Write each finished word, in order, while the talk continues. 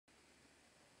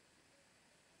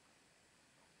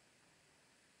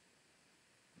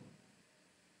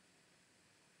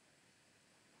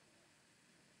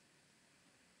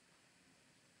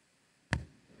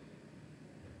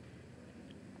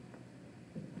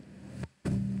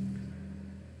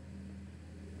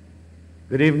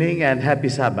Good evening and happy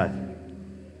Sabbath.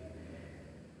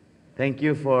 Thank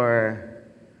you for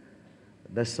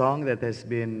the song that has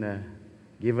been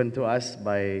given to us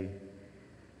by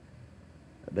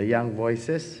the young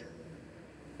voices.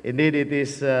 Indeed, it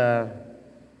is a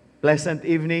pleasant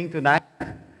evening tonight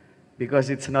because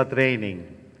it's not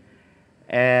raining.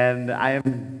 And I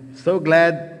am so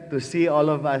glad to see all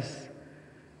of us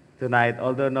tonight,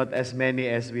 although not as many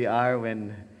as we are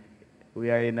when we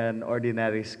are in an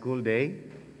ordinary school day.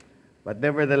 But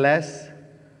nevertheless,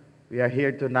 we are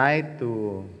here tonight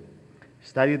to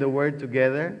study the Word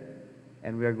together,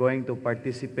 and we are going to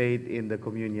participate in the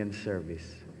communion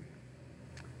service.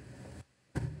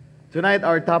 Tonight,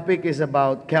 our topic is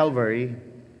about Calvary,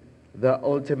 the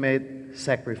ultimate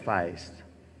sacrifice.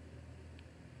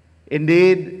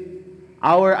 Indeed,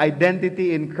 our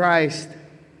identity in Christ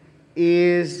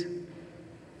is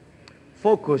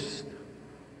focused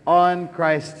on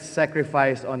Christ's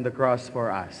sacrifice on the cross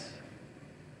for us.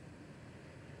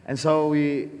 And so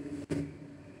we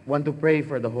want to pray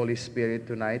for the Holy Spirit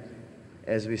tonight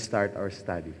as we start our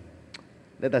study.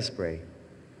 Let us pray.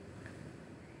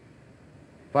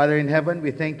 Father in heaven, we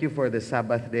thank you for the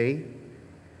Sabbath day.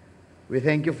 We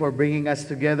thank you for bringing us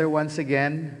together once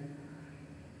again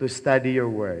to study your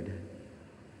word.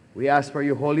 We ask for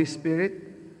your Holy Spirit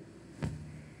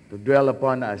to dwell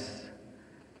upon us,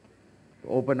 to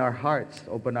open our hearts,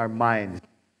 open our minds,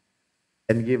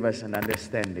 and give us an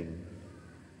understanding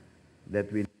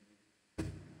that we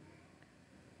need.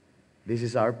 This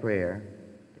is our prayer.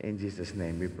 In Jesus'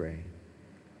 name we pray.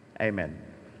 Amen.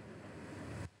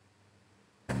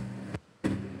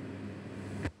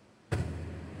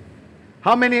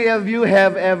 How many of you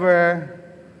have ever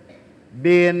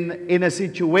been in a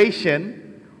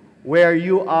situation where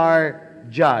you are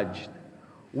judged,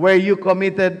 where you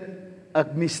committed a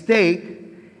mistake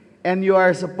and you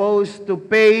are supposed to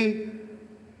pay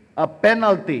a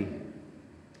penalty,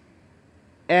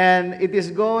 and it is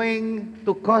going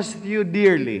to cost you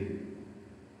dearly?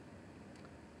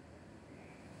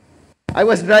 I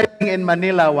was driving in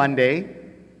Manila one day,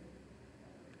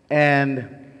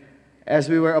 and as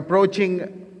we were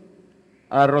approaching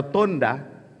a rotunda,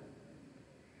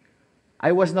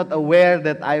 I was not aware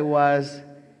that I was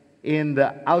in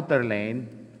the outer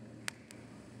lane,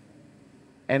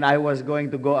 and I was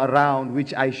going to go around,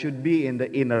 which I should be in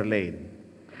the inner lane.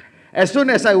 As soon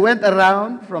as I went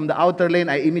around from the outer lane,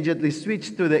 I immediately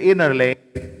switched to the inner lane.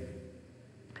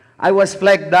 I was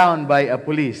flagged down by a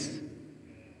police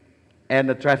and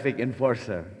a traffic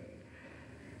enforcer.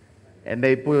 And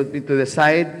they put me to the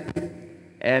side,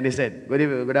 and he said,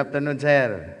 Good afternoon,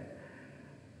 sir.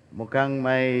 Mukhang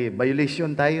may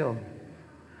violation tayo.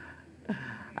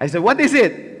 I said, what is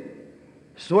it?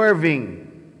 Swerving.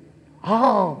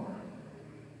 Oh,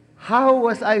 how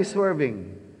was I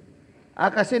swerving?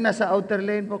 Kasi nasa outer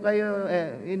lane po kayo,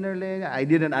 inner lane. I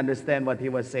didn't understand what he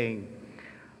was saying.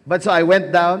 But so I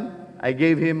went down, I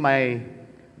gave him my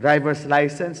driver's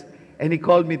license, and he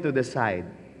called me to the side.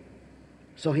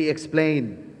 So he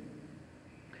explained,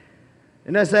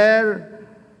 sir,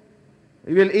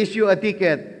 we will issue a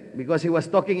ticket, because he was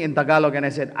talking in Tagalog, and I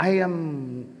said, I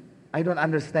don't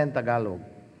understand Tagalog.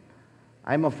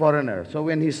 I'm a foreigner. So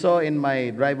when he saw in my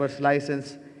driver's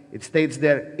license, it states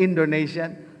there,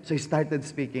 Indonesian, so he started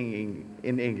speaking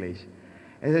in English.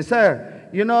 And I said, sir,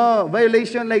 you know,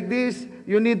 violation like this,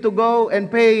 you need to go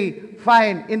and pay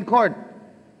fine in court.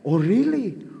 Oh,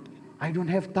 really? I don't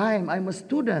have time. I'm a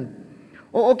student.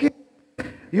 Oh, okay.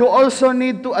 You also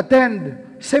need to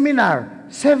attend seminar,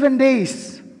 7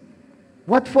 days.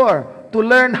 What for? To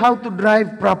learn how to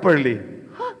drive properly.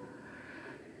 Huh?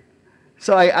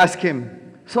 So I asked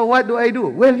him, so what do I do?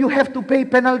 Well, you have to pay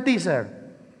penalty, sir.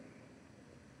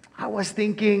 I was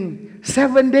thinking,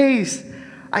 7 days.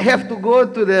 I have to go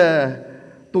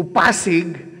to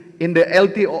Pasig in the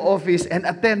LTO office and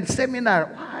attend seminar.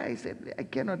 Why? I said, I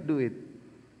cannot do it.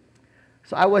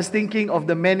 So I was thinking of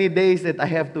the many days that I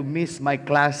have to miss my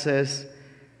classes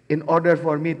in order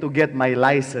for me to get my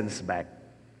license back.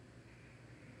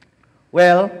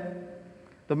 Well,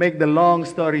 to make the long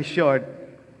story short,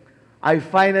 I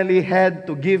finally had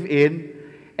to give in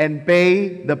and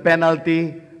pay the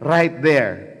penalty right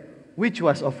there, which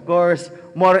was, of course,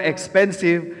 more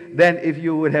expensive than if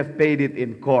you would have paid it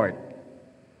in court.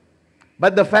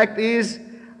 But the fact is,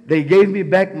 they gave me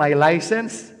back my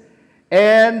license,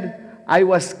 and I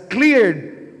was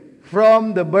cleared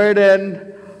from the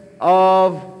burden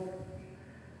of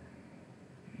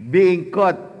being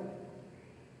caught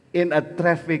in a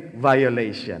traffic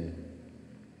violation.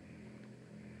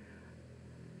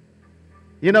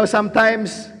 You know,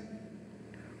 sometimes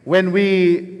when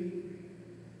we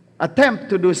attempt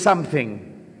to do something,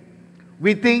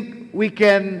 we think we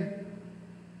can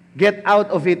get out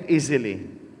of it easily.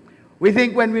 We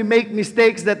think when we make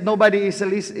mistakes that nobody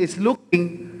is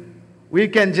looking, we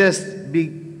can just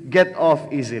get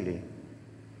off easily.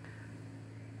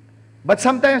 But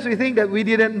sometimes we think that we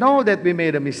didn't know that we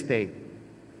made a mistake.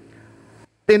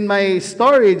 In my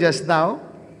story just now,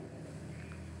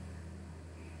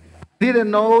 I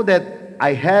didn't know that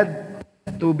I had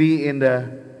to be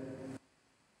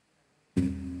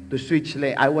to switch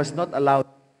lane. I was not allowed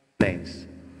lanes.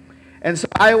 And so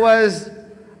I was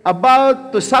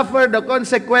about to suffer the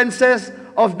consequences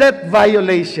of that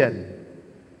violation.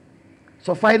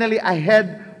 So finally, I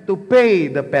had to pay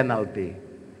the penalty.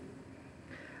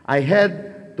 I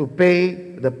had to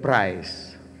pay the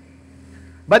price.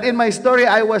 But in my story,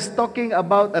 I was talking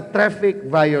about a traffic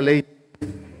violation.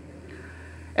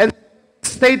 And the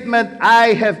statement,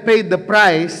 I have paid the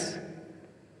price,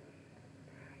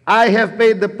 I have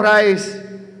paid the price.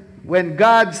 When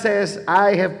God says,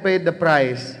 I have paid the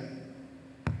price,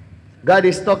 God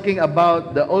is talking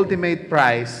about the ultimate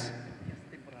price.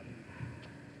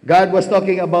 God was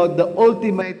talking about the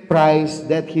ultimate price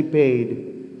that He paid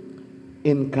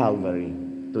in Calvary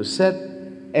to set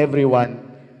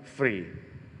everyone free.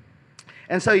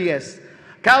 And so yes,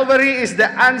 Calvary is the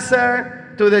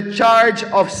answer to the charge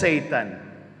of Satan.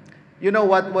 You know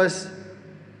what was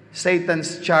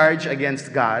Satan's charge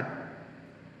against God?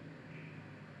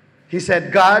 He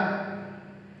said, God,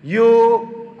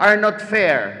 you are not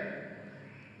fair.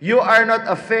 You are not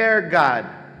a fair God.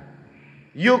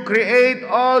 You create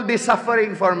all the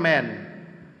suffering for men.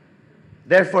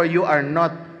 Therefore, you are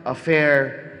not a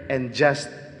fair and just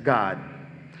God.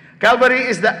 Calvary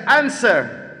is the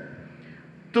answer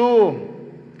to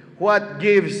what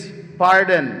gives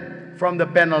pardon from the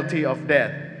penalty of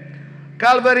death.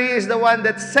 Calvary is the one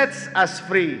that sets us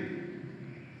free.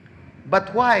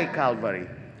 But why Calvary?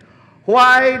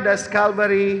 Why does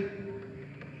Calvary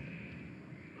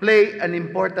play an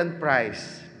important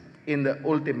price in the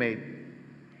ultimate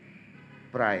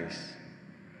price?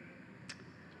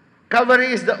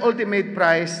 Calvary is the ultimate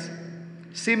price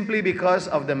simply because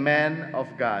of the man of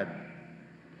God,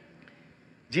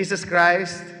 Jesus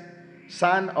Christ,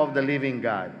 Son of the living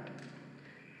God.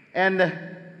 And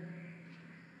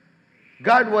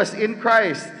God was in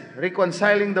Christ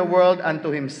reconciling the world unto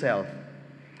Himself.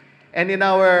 And in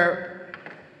our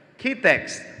key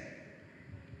text,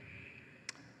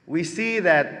 we see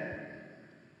that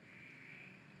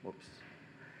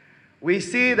 2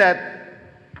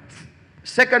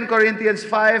 Corinthians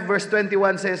 5 verse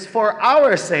 21 says, for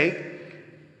our sake,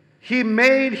 He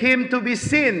made Him to be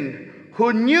sin,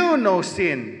 who knew no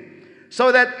sin,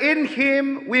 so that in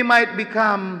Him we might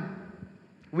become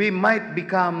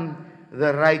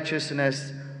the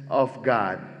righteousness of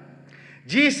God.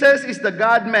 Jesus is the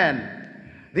God-man,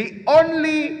 the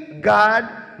only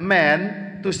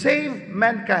God-man to save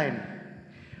mankind.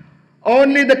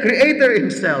 Only the Creator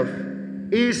Himself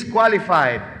is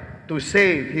qualified to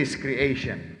save His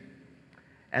creation.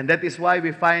 And that is why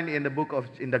we find in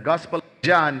the Gospel of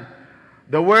John,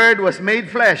 the Word was made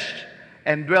flesh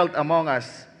and dwelt among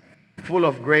us, full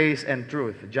of grace and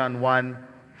truth. John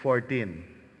 1:14.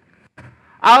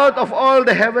 Out of all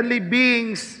the heavenly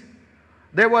beings,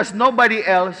 there was nobody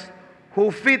else who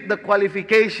fit the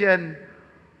qualification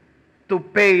to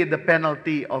pay the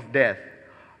penalty of death.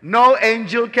 No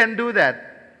angel can do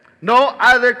that. No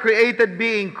other created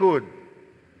being could.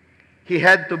 He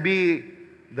had to be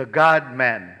the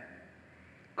God-man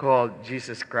called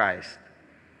Jesus Christ.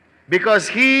 Because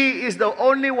He is the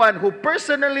only one who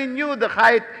personally knew the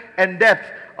height and depth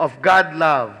of God's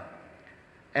love,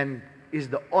 and is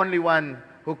the only one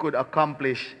who could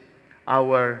accomplish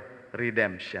our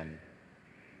redemption.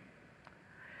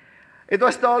 It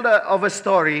was told of a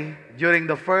story during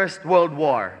the First World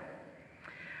War.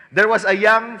 There was a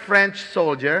young French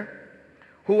soldier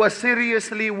who was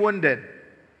seriously wounded.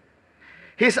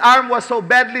 His arm was so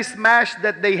badly smashed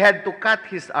that they had to cut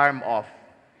his arm off.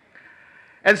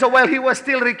 And so while he was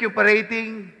still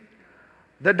recuperating,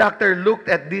 the doctor looked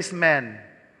at this man.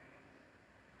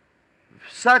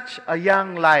 Such a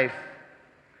young life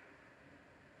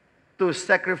to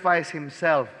sacrifice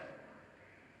himself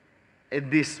in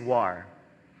this war.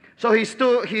 So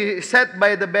he sat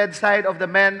by the bedside of the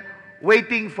man,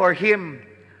 waiting for him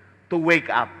to wake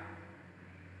up.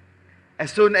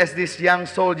 As soon as this young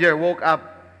soldier woke up,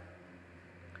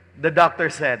 the doctor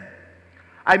said,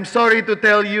 I'm sorry to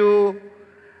tell you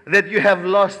that you have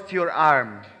lost your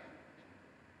arm.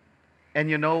 And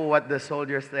you know what the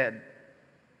soldier said?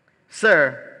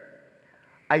 Sir,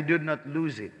 I did not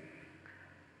lose it.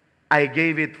 I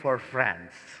gave it for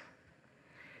France.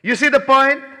 You see the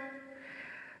point?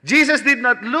 Jesus did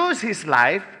not lose his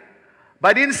life,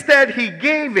 but instead he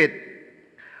gave it.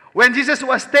 When Jesus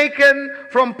was taken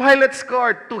from Pilate's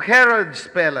court to Herod's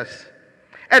palace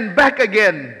and back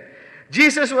again,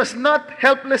 Jesus was not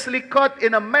helplessly caught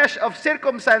in a mesh of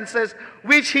circumstances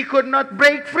which he could not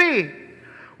break free.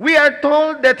 We are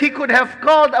told that he could have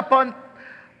called upon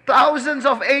thousands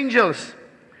of angels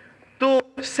to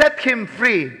set him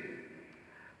free,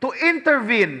 to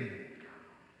intervene,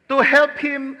 to help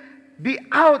him be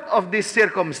out of this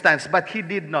circumstance, but he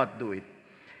did not do it.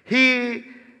 He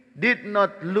did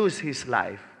not lose his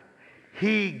life.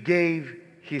 He gave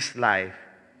his life.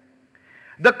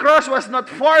 The cross was not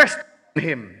forced on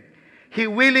him. He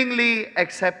willingly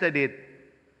accepted it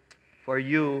for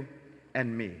you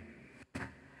and me.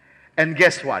 And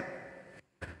guess what?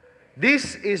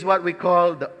 This is what we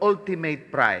call the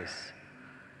ultimate prize.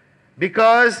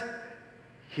 Because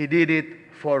he did it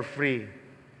for free.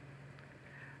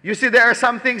 You see, there are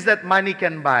some things that money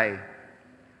can buy.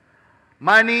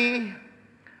 Money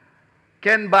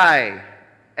can buy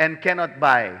and cannot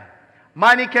buy.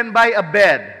 Money can buy a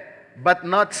bed, but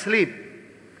not sleep.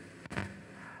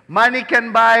 Money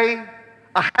can buy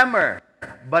a hammer,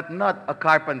 but not a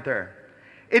carpenter.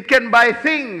 It can buy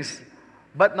things,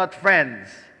 but not friends.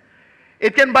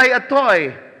 It can buy a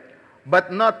toy,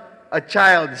 but not a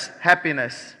child's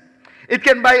happiness. It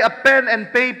can buy a pen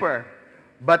and paper,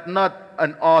 but not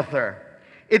an author.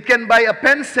 It can buy a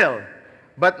pencil,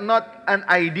 but not an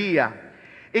idea.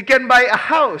 It can buy a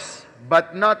house,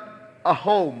 but not a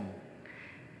home.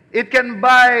 It can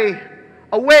buy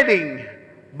a wedding,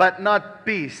 but not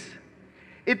peace.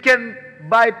 It can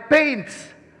buy paints,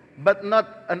 but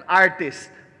not an artist.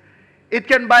 It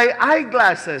can buy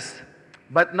eyeglasses,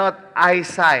 but not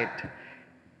eyesight.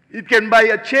 It can buy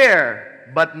a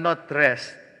chair, but not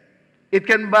rest. It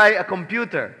can buy a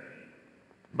computer,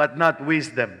 but not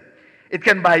wisdom. It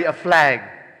can buy a flag,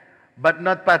 but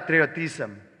not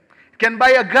patriotism. It can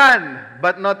buy a gun,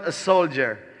 but not a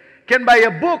soldier. It can buy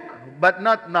a book, but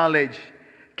not knowledge.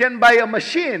 It can buy a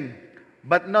machine,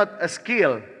 but not a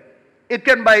skill. It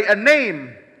can buy a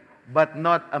name, but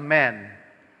not a man.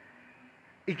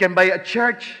 It can buy a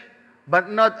church, but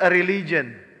not a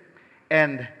religion.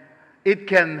 And it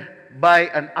can buy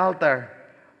an altar,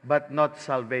 but not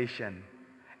salvation.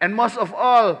 And most of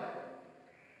all,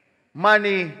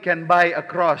 money can buy a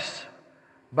cross,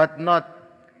 but not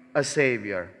a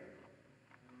Savior.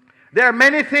 There are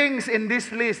many things in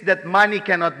this list that money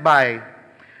cannot buy.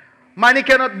 Money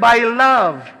cannot buy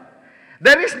love.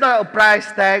 There is no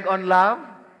price tag on love.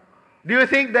 Do you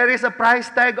think there is a price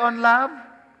tag on love?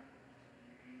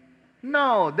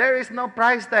 No, there is no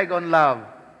price tag on love.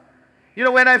 You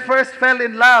know, when I first fell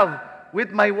in love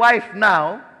with my wife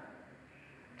now,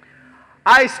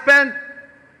 I spent,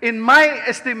 in my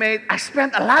estimate, I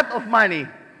spent a lot of money.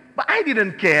 But I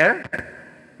didn't care.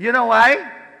 You know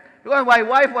why? Because my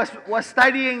wife was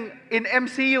studying in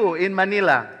MCU in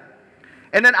Manila.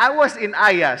 And then I was in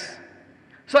IAS.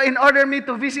 So in order me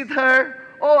to visit her,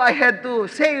 I had to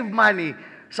save money.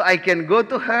 So I can go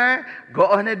to her, go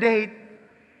on a date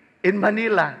in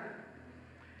Manila.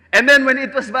 And then when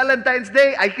it was Valentine's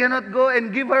Day, I cannot go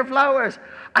and give her flowers.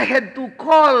 I had to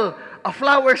call a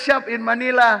flower shop in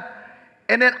Manila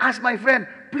and then ask my friend,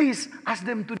 please ask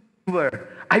them to deliver.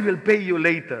 I will pay you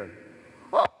later.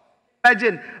 Oh,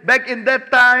 imagine, back in that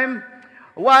time,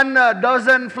 1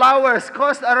 dozen flowers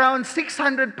cost around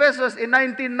 600 pesos in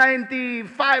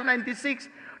 1995, 96.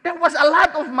 That was a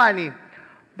lot of money.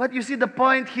 But you see the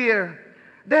point here,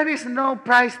 there is no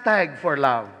price tag for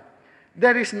love.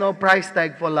 There is no price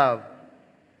tag for love.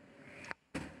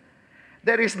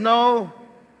 There is no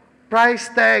price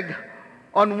tag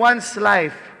on one's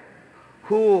life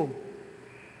who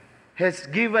has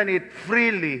given it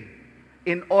freely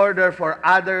in order for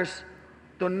others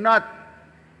to not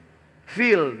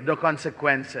feel the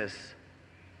consequences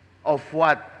of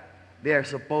what they are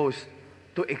supposed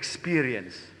to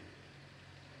experience.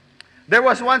 There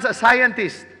was once a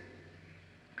scientist.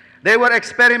 They were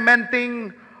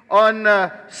experimenting on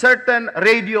certain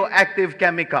radioactive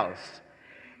chemicals.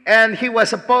 And he was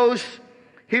supposed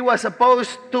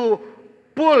to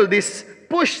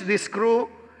push this screw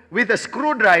with a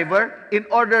screwdriver in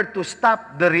order to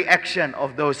stop the reaction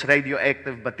of those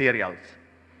radioactive materials.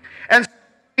 And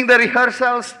in the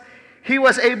rehearsals, he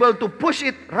was able to push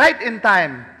it right in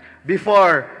time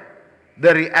before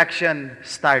the reaction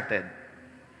started.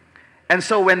 And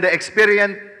so when the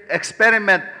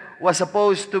experiment was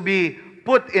supposed to be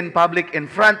put in public in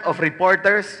front of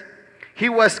reporters, he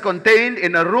was contained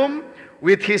in a room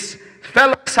with his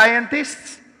fellow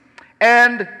scientists,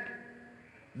 and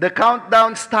the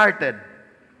countdown started.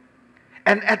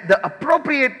 And at the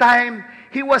appropriate time,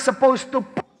 he was supposed to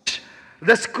push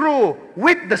the screw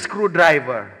with the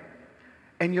screwdriver.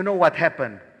 And you know what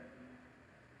happened?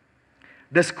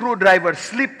 The screwdriver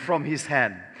slipped from his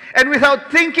hand. And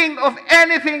without thinking of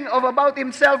anything about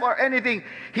himself or anything,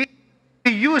 he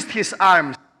used his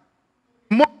arms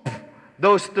to move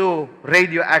those two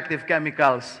radioactive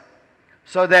chemicals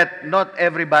so that not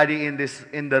everybody in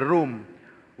the room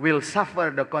will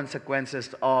suffer the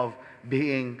consequences of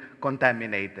being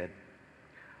contaminated.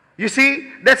 You see,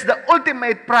 that's the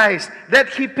ultimate price that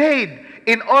he paid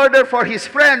in order for his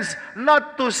friends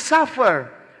not to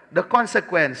suffer the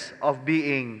consequence of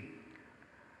being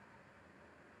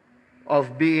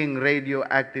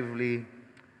radioactively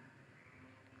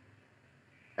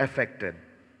affected.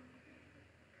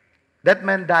 That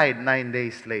man died 9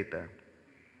 days later.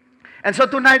 And so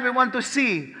tonight we want to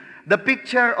see the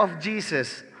picture of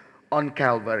Jesus on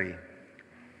Calvary.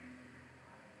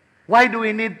 Why do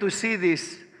we need to see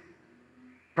this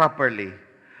properly?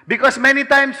 Because many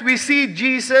times we see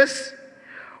Jesus,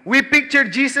 we picture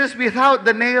Jesus without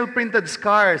the nail-printed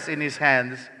scars in his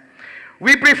hands.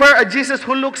 We prefer a Jesus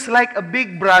who looks like a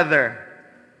big brother.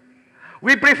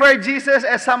 We prefer Jesus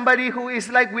as somebody who is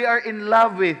like we are in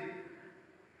love with.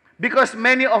 Because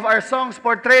many of our songs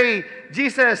portray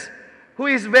Jesus who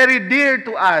is very dear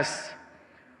to us.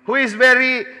 Who is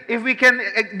very, if we can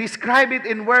describe it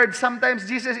in words, sometimes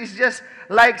Jesus is just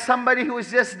like somebody who is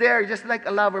just there, just like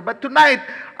a lover. But tonight,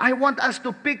 I want us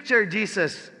to picture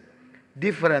Jesus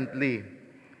differently.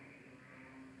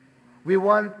 We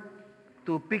want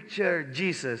to picture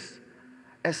Jesus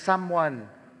as someone,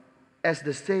 as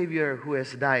the Savior who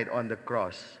has died on the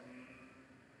cross.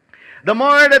 The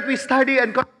more that we study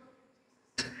and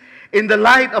in the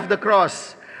light of the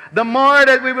cross, the more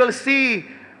that we will see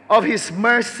of His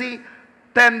mercy,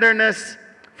 tenderness,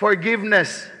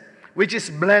 forgiveness, which is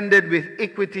blended with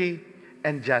equity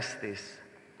and justice.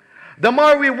 The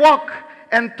more we walk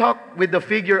and talk with the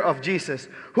figure of Jesus,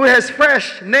 who has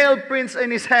fresh nail prints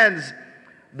in His hands,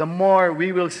 the more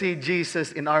we will see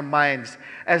Jesus in our minds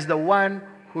as the one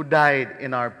who died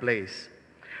in our place.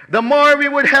 The more we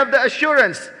would have the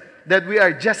assurance that we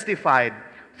are justified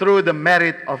through the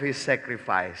merit of His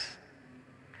sacrifice.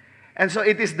 And so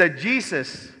it is the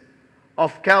Jesus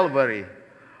of Calvary,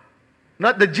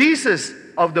 not the Jesus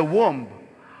of the womb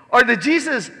or the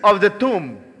Jesus of the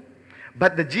tomb,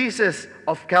 but the Jesus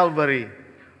of Calvary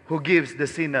who gives the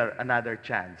sinner another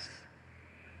chance.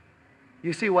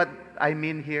 You see what I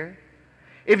mean here?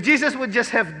 If Jesus would just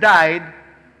have died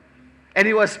and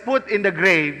He was put in the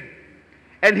grave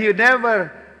and He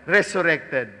never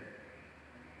resurrected,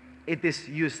 it is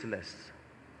useless.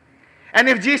 And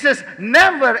if Jesus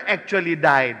never actually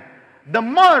died, the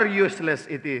more useless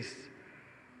it is,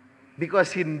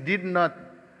 because He did not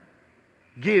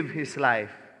give His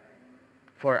life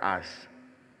for us.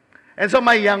 And so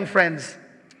my young friends,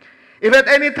 if at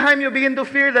any time you begin to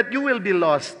fear that you will be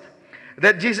lost,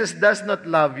 that Jesus does not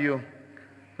love you,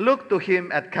 look to Him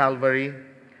at Calvary,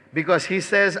 because He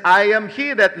says, I am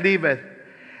He that liveth,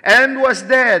 and was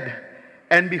dead,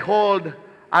 and behold,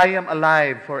 I am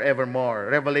alive forevermore.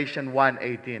 Revelation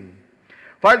 1:18.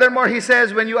 Furthermore, He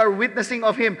says, when you are witnessing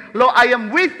of Him, lo, I am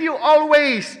with you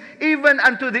always, even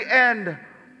unto the end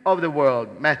of the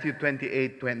world. Matthew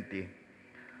 28:20.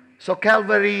 So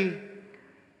Calvary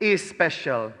is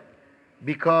special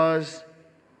because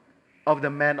of the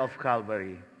man of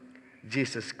Calvary,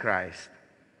 Jesus Christ.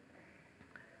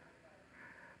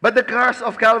 But the cross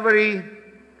of Calvary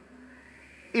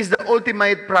is the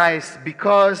ultimate prize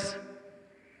because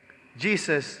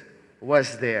Jesus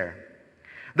was there.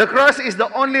 The cross is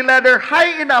the only ladder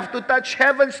high enough to touch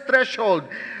heaven's threshold.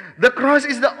 The cross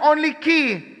is the only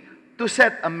key to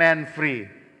set a man free.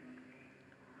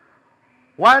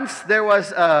 Once there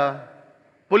was a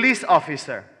police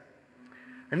officer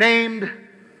named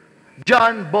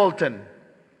John Bolton.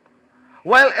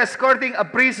 While escorting a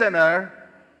prisoner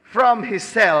from his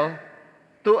cell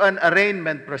to an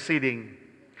arraignment proceeding,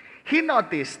 he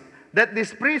noticed that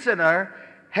this prisoner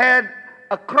had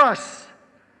a cross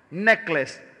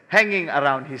necklace hanging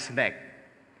around his neck.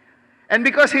 And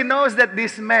because he knows that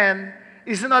this man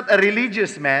is not a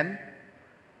religious man,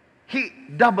 he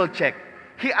double-checked.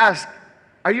 He asked,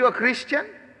 are you a Christian?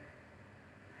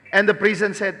 And the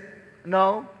prisoner said,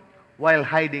 no, while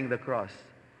hiding the cross.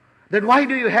 Then why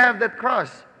do you have that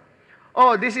cross?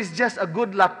 Oh, this is just a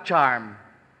good luck charm.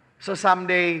 So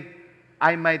someday,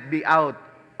 I might be out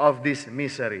of this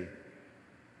misery.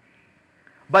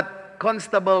 But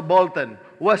Constable Bolton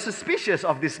was suspicious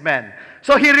of this man.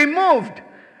 So he removed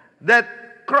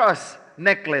that cross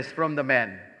necklace from the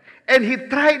man. And he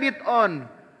tried it on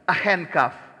a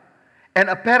handcuff. And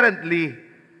apparently,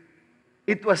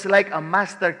 it was like a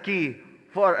master key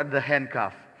for the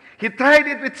handcuff. He tried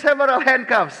it with several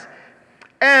handcuffs,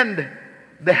 and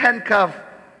the handcuff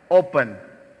opened.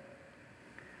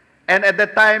 And at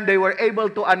that time, they were able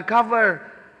to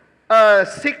uncover a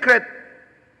secret,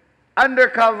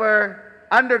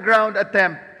 underground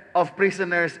attempt of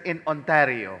prisoners in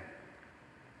Ontario.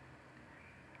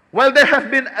 While there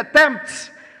have been attempts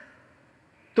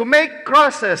to make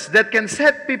crosses that can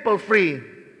set people free,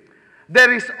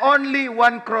 there is only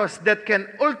one cross that can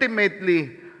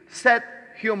ultimately set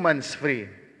humans free.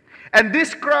 And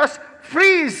this cross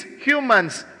frees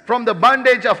humans from the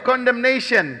bondage of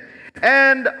condemnation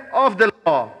and of the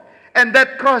law. And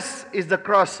that cross is the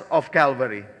cross of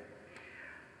Calvary.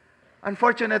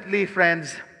 Unfortunately,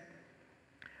 friends,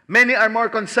 many are more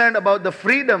concerned about the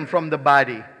freedom from the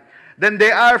body than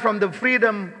they are from the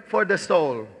freedom for the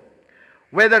soul.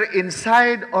 Whether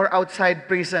inside or outside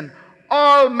prison,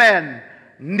 all men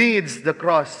needs the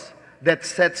cross that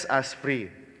sets us free.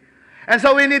 And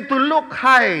so we need to look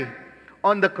high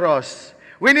on the cross.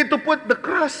 We need to put the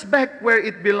cross back where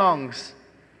it belongs.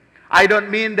 I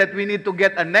don't mean that we need to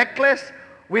get a necklace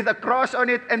with a cross on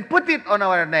it and put it on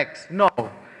our necks. No,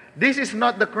 this is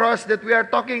not the cross that we are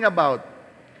talking about.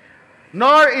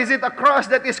 Nor is it a cross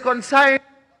that is consigned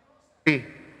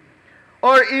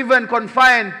or even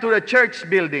confined to the church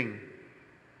building.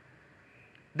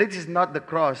 This is not the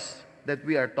cross that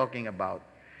we are talking about.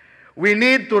 We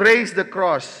need to raise the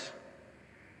cross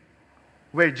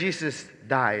where Jesus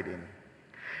died in.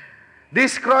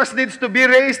 This cross needs to be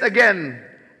raised again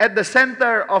at the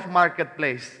center of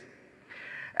Marketplace,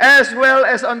 as well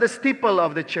as on the steeple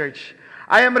of the church.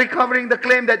 I am recovering the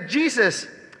claim that Jesus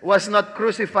was not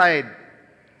crucified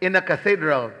in a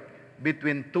cathedral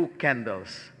between two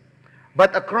candles,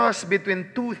 but a cross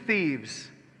between two thieves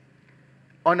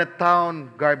on a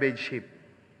town garbage heap.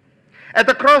 At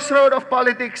the crossroad of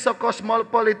politics so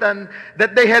cosmopolitan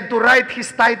that they had to write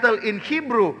his title in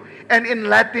Hebrew and in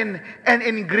Latin and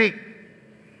in Greek.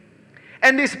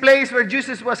 And this place where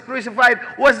Jesus was crucified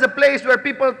was the place where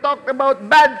people talked about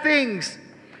bad things.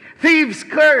 Thieves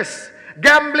curse.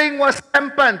 Gambling was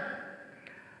rampant.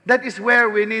 That is where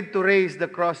we need to raise the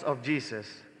cross of Jesus.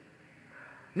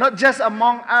 Not just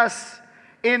among us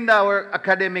in our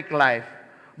academic life,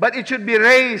 but it should be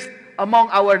raised among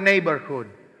our neighborhood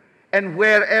and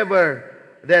wherever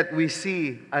that we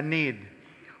see a need,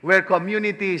 where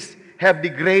communities have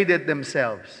degraded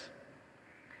themselves.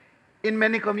 In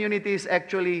many communities,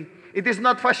 actually, it is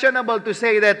not fashionable to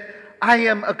say that I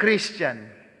am a Christian.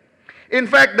 In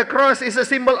fact, the cross is a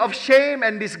symbol of shame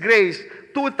and disgrace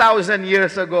 2,000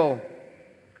 years ago,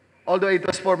 although it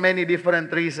was for many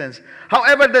different reasons.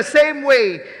 However, the same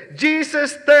way,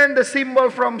 Jesus turned the symbol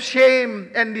from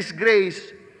shame and disgrace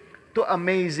to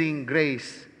amazing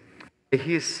grace,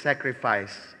 his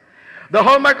sacrifice. The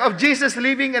hallmark of Jesus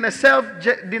living in a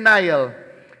self-denial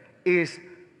is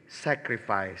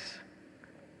sacrifice.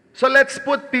 So let's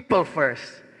put people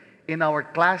first in our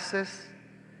classes,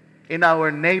 in our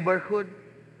neighborhood.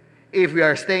 If we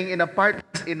are staying in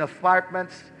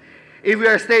apartments, if we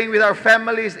are staying with our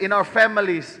families, in our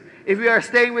families, if we are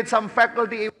staying with some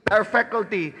faculty, with our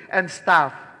faculty and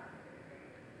staff.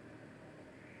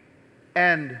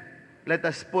 And let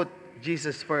us put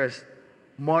Jesus first,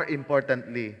 more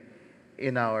importantly,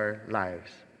 in our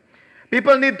lives.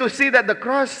 People need to see that the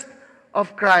cross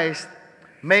of Christ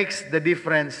makes the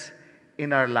difference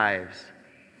in our lives.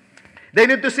 They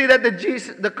need to see that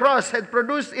the cross had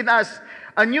produced in us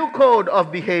a new code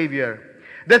of behavior.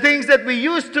 The things that we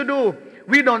used to do,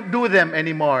 we don't do them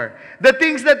anymore. The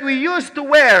things that we used to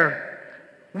wear,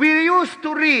 we used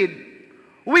to read,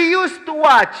 we used to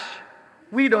watch,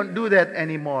 we don't do that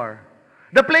anymore.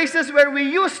 The places where we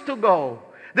used to go,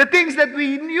 the things that we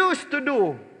used to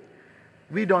do,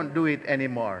 we don't do it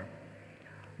anymore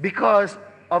because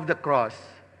of the cross.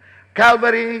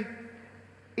 Calvary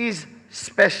is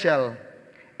special,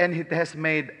 and it has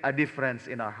made a difference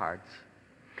in our hearts.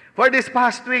 For this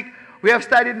past week, we have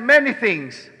studied many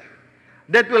things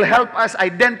that will help us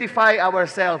identify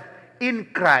ourselves in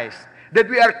Christ, that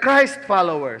we are Christ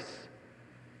followers.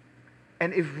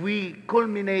 And if we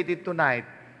culminate it tonight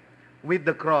with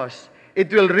the cross,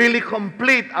 it will really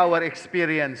complete our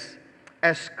experience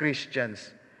as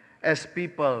Christians, as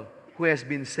people who has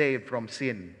been saved from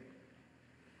sin.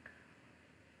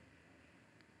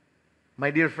 My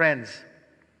dear friends,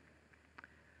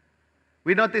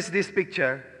 we notice this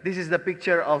picture. This is the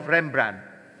picture of Rembrandt.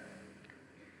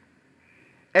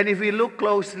 And if we look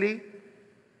closely,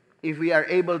 if we are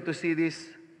able to see this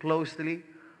closely,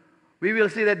 we will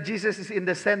see that Jesus is in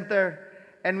the center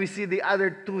and we see the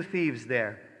other two thieves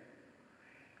there.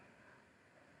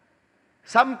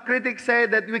 Some critics say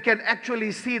that we can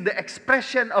actually see the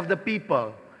expression of the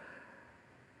people.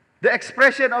 The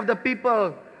expression of the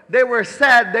people, they were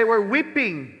sad, they were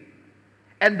weeping.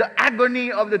 And the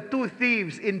agony of the two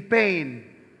thieves in pain.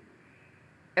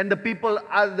 And the people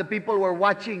were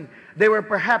watching. They were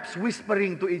perhaps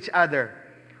whispering to each other,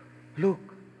 look,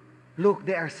 look,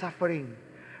 they are suffering.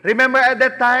 Remember at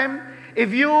that time,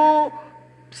 if you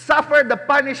suffered the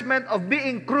punishment of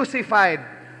being crucified,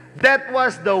 that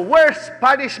was the worst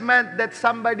punishment that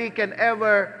somebody can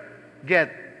ever get.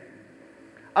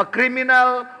 A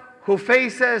criminal who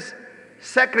faces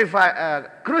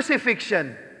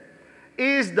crucifixion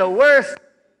is the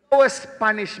lowest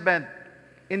punishment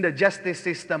in the justice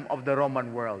system of the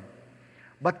Roman world.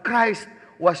 But Christ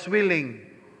was willing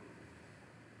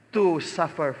to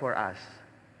suffer for us.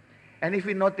 And if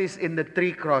we notice in the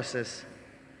 3 crosses,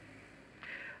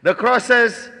 the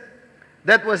crosses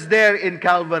that was there in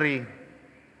Calvary,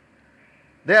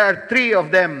 there are 3 of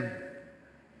them.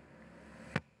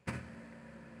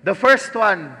 The first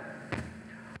one,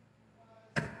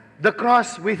 the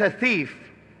cross with a thief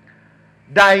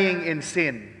dying in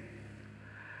sin.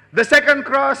 The second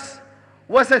cross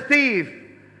was a thief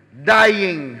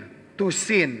dying to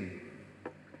sin.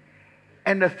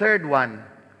 And the third one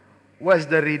was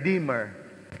the Redeemer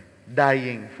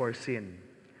dying for sin.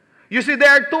 You see, there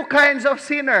are 2 kinds of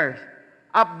sinners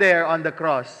up there on the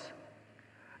cross.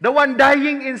 The one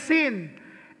dying in sin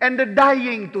and the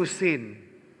dying to sin.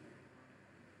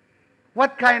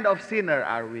 What kind of sinner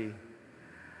are we?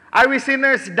 Are we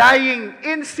sinners dying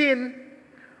in sin,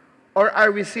 or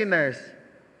are we sinners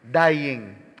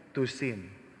dying to sin?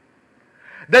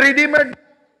 The Redeemer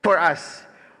for us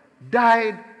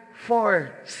died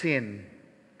for sin.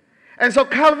 And so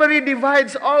Calvary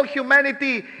divides all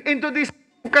humanity into these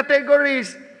 2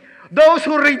 categories. Those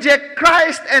who reject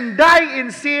Christ and die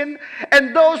in sin,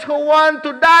 and those who want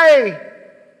to die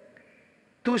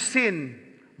to sin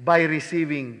by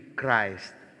receiving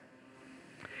Christ.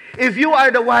 If you are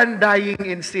the one dying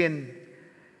in sin,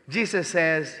 Jesus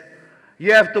says,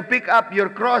 you have to pick up your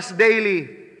cross daily.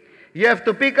 You have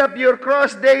to pick up your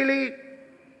cross daily,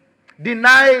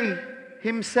 deny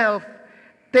himself,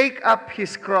 take up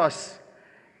his cross,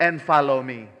 and follow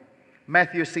me.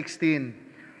 Matthew 16,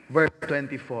 verse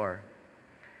 24.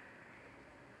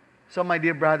 So, my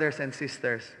dear brothers and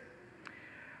sisters,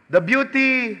 the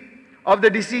beauty of the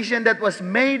decision that was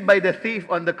made by the thief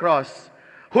on the cross,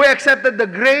 who accepted the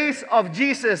grace of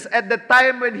Jesus at the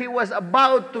time when he was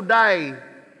about to die,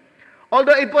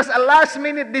 although it was a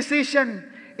last-minute decision,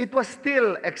 it was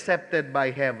still accepted by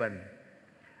heaven.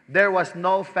 There was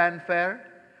no fanfare.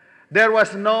 There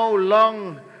was no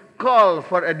long call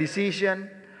for a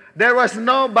decision. There was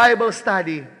no Bible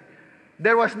study.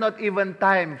 There was not even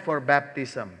time for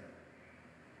baptism.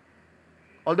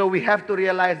 Although we have to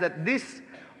realize that this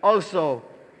also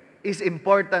is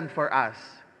important for us.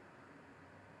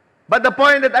 But the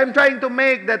point that I'm trying to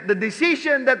make, that the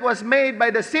decision that was made by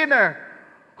the sinner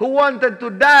who wanted to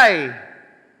die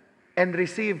and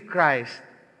receive Christ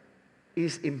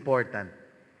is important.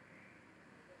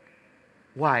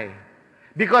 Why?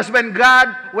 Because when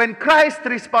Christ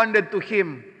responded to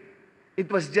him, it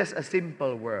was just a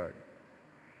simple word.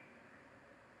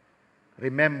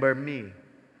 Remember me,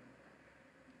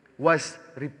 was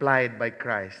replied by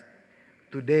Christ.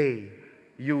 Today,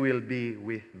 you will be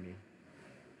with me.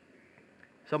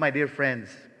 So, my dear friends,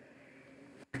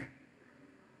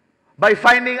 by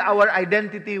finding our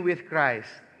identity with Christ,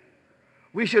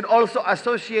 we should also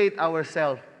associate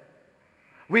ourselves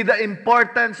with the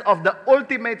importance of the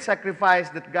ultimate sacrifice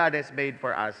that God has made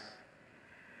for us.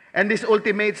 And this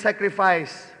ultimate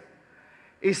sacrifice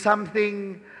is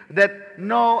something that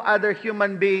no other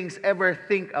human beings ever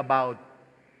think about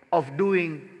of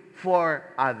doing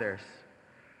for others.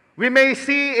 We may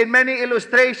see in many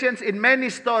illustrations, in many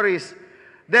stories,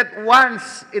 that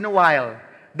once in a while,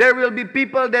 there will be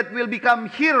people that will become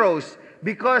heroes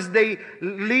because they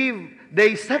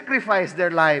sacrifice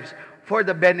their lives for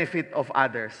the benefit of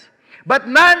others. But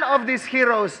none of these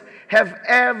heroes have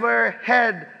ever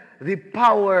had the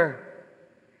power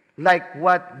like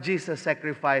what Jesus'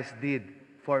 sacrifice did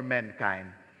for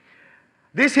mankind.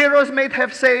 These heroes may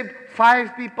have saved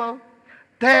 5 people,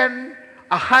 10,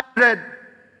 100,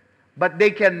 but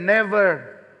they can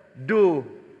never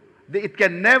it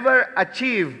can never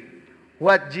achieve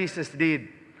what Jesus did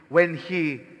when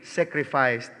he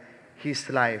sacrificed his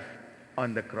life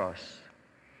on the cross.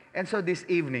 And so this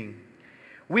evening,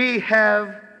 we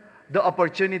have the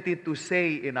opportunity to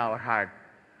say in our heart,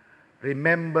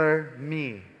 remember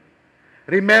me.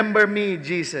 Remember me,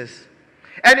 Jesus.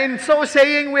 And in so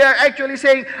saying, we are actually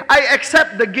saying, I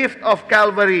accept the gift of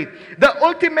Calvary, the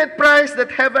ultimate price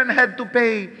that heaven had to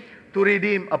pay to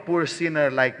redeem a poor sinner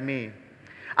like me.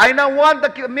 I now want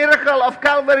the miracle of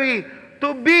Calvary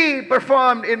to be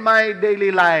performed in my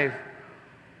daily life,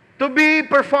 to be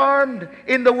performed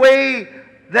in the way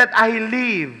that I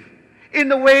live, in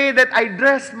the way that I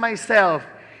dress myself,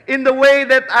 in the way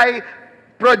that I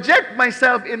project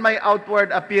myself in my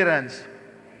outward appearance,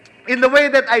 in the way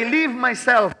that I live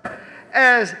myself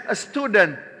as a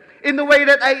student, in the way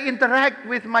that I interact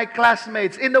with my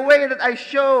classmates, in the way that I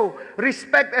show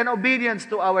respect and obedience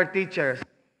to our teachers.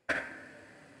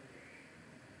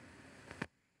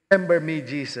 Remember me,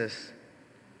 Jesus.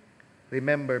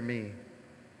 Remember me.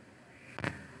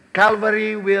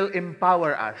 Calvary will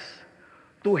empower us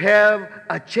to have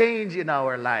a change in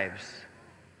our lives.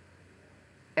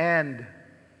 And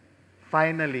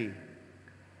finally,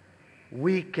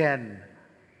 we can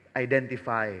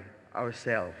identify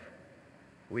ourselves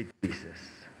with Jesus.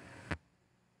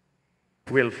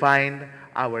 We'll find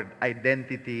our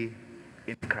identity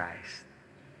in Christ.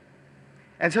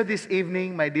 And so this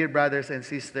evening, my dear brothers and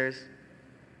sisters,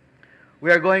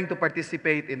 we are going to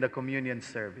participate in the communion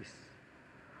service.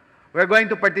 We are going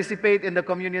to participate in the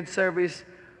communion service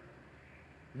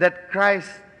that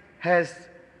Christ has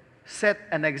set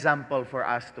an example for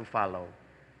us to follow.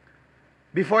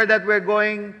 Before that, we're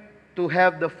going to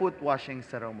have the foot washing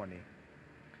ceremony.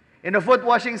 In the foot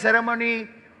washing ceremony,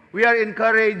 we are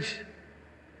encouraged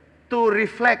to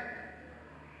reflect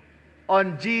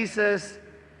on Jesus'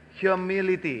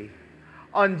 humility,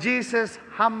 on Jesus'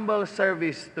 humble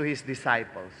service to His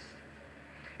disciples.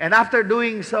 And after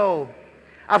doing so,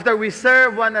 after we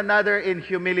serve one another in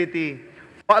humility,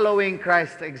 following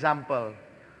Christ's example,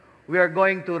 we are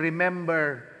going to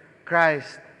remember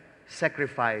Christ's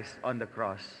sacrifice on the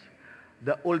cross,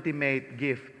 the ultimate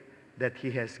gift that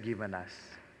He has given us.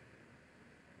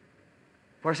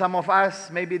 For some of us,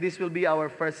 maybe this will be our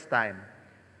first time.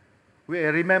 We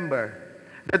remember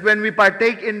that when we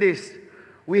partake in this,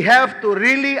 we have to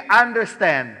really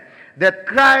understand that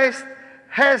Christ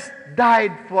has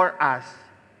died for us,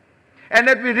 and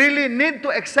that we really need to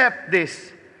accept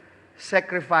this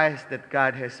sacrifice that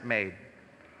God has made,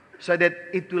 so that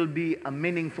it will be a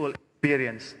meaningful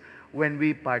experience when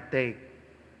we partake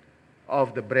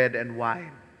of the bread and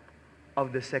wine,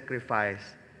 of the sacrifice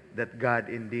that God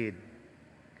indeed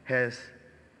has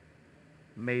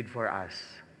made for us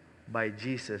by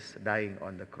Jesus dying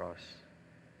on the cross.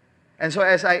 And so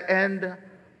as I end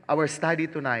our study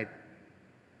tonight,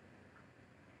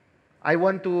 I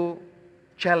want to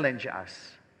challenge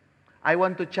us. I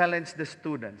want to challenge the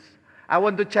students. I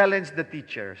want to challenge the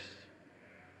teachers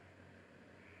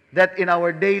that in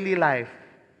our daily life,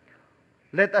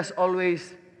 let us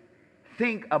always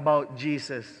think about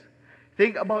Jesus.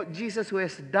 Think about Jesus who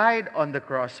has died on the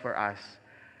cross for us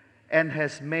and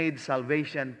has made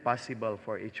salvation possible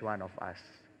for each one of us.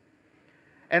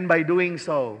 And by doing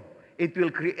so, it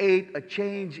will create a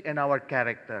change in our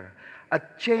character, a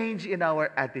change in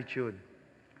our attitude,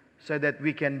 so that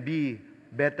we can be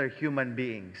better human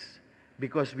beings,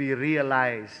 because we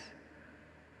realize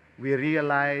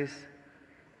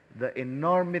the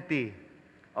enormity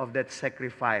of that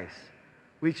sacrifice,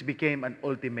 which became an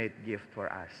ultimate gift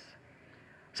for us.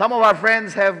 Some of our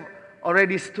friends have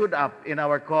already stood up in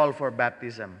our call for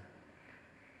baptism.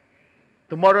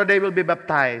 Tomorrow they will be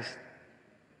baptized.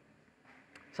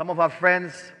 Some of our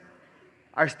friends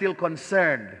are still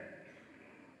concerned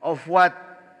of what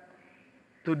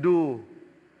to do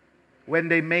when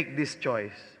they make this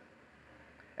choice.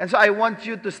 And so I want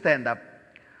you to stand up.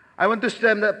 I want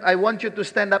you to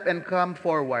stand up and come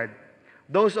forward.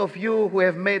 Those of you who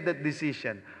have made that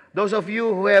decision, those of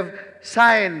you who have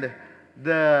signed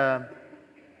the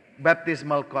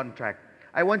baptismal contract,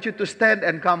 I want you to stand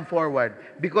and come forward,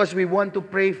 because we want to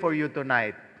pray for you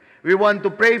tonight. We want to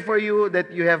pray for you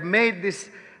that you have made this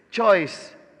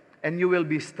choice and you will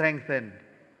be strengthened.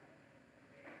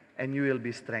 And you will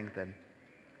be strengthened.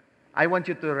 I want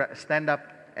you to stand up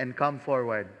and come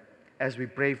forward as we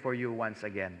pray for you once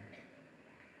again.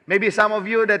 Maybe some of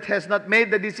you that has not made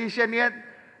the decision yet,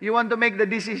 you want to make the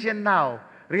decision now,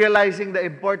 realizing the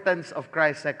importance of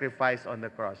Christ's sacrifice on the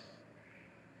cross.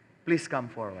 Please come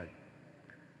forward.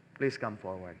 Please come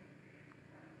forward.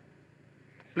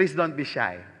 Please don't be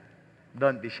shy.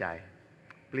 Don't be shy.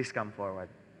 Please come forward.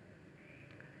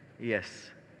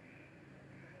 Yes.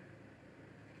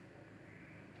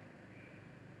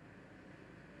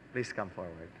 Please come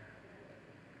forward.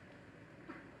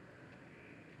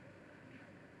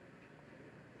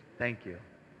 Thank you.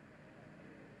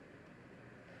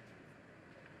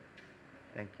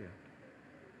 Thank you.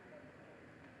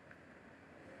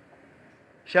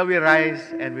 Shall we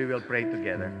rise and we will pray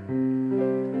together?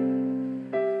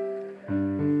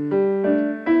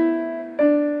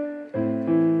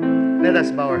 Let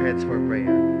us bow our heads for prayer.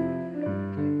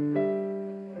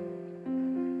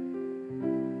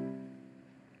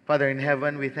 Father in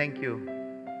heaven, we thank you.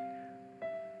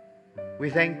 We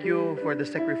thank you for the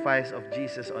sacrifice of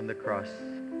Jesus on the cross.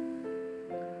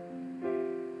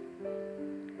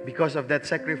 Because of that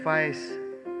sacrifice,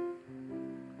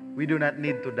 we do not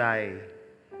need to die.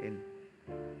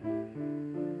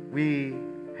 We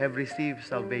have received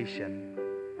salvation.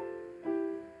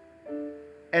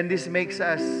 And this makes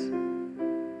us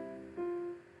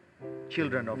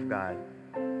children of God.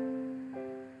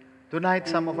 Tonight,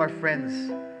 some of our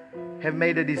friends have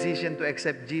made a decision to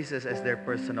accept Jesus as their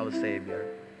personal Savior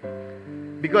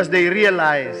because they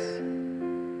realize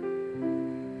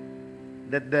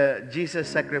that the Jesus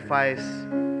sacrifice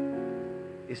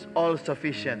is all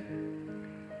sufficient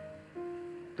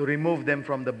to remove them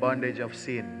from the bondage of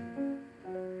sin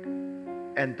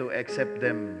and to accept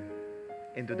them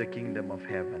into the kingdom of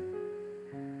heaven.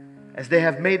 As they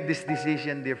have made this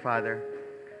decision, dear Father,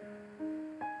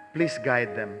 please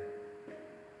guide them.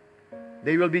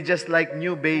 They will be just like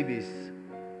new babies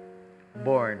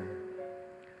born.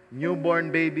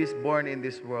 Newborn babies born in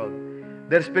this world.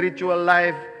 Their spiritual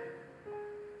life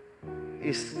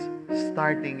is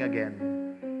starting again.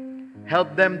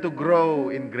 Help them to grow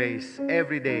in grace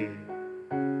every day.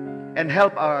 And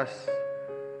help us,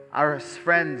 our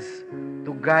friends,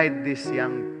 to guide these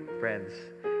young friends.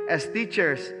 As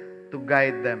teachers, to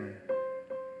guide them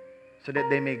so that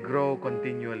they may grow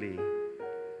continually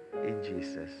in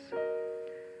Jesus.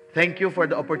 Thank you for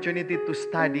the opportunity to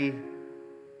study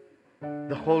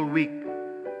the whole week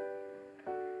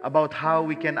about how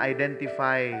we can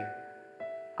identify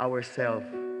ourselves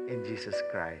in Jesus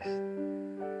Christ.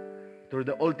 Through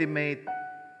the ultimate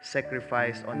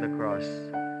sacrifice on the cross,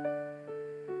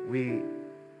 we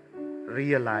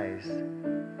realize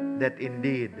that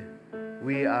indeed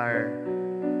we are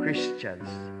Christians.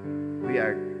 We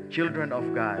are children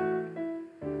of God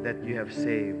that you have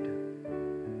saved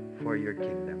for your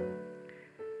kingdom.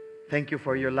 Thank you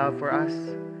for your love for us.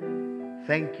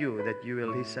 Thank you that you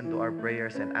will listen to our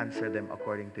prayers and answer them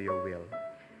according to your will.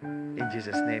 In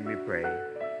Jesus' name we pray.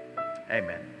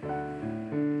 Amen.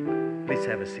 Please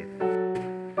have a seat.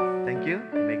 Thank you.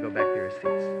 You may go back to your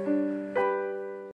seats.